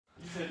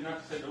said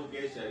not to say no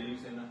gay shit. You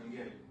said nothing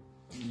gay.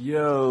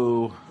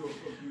 Yo,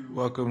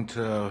 welcome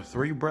to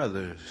Three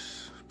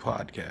Brothers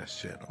podcast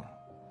channel.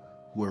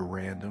 We're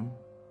random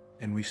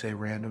and we say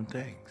random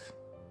things.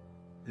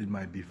 It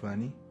might be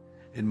funny,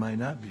 it might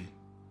not be.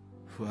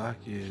 Fuck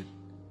it.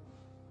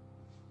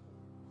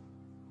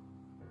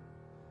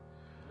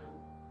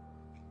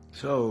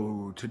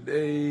 So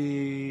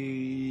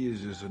today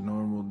is just a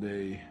normal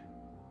day.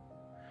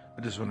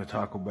 I just want to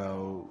talk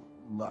about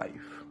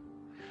life.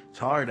 It's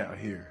hard out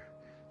here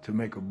to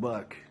make a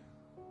buck.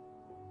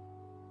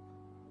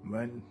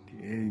 But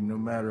no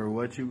matter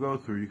what you go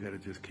through, you gotta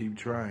just keep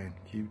trying.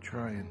 Keep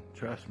trying.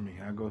 Trust me,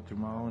 I go through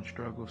my own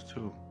struggles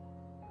too.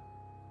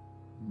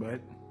 But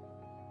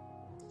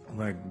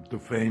like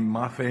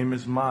my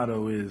famous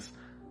motto is,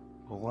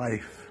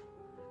 life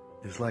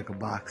is like a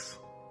box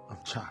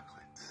of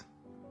chocolates.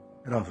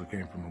 It also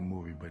came from a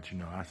movie, but you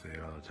know, I say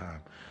it all the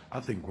time. I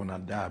think when I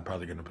die, I'm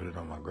probably gonna put it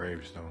on my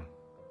gravestone.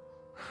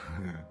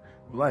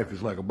 Life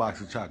is like a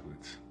box of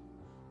chocolates.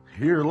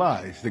 Here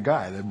lies the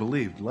guy that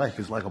believed life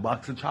is like a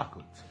box of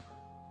chocolates.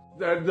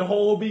 The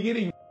whole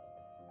beginning.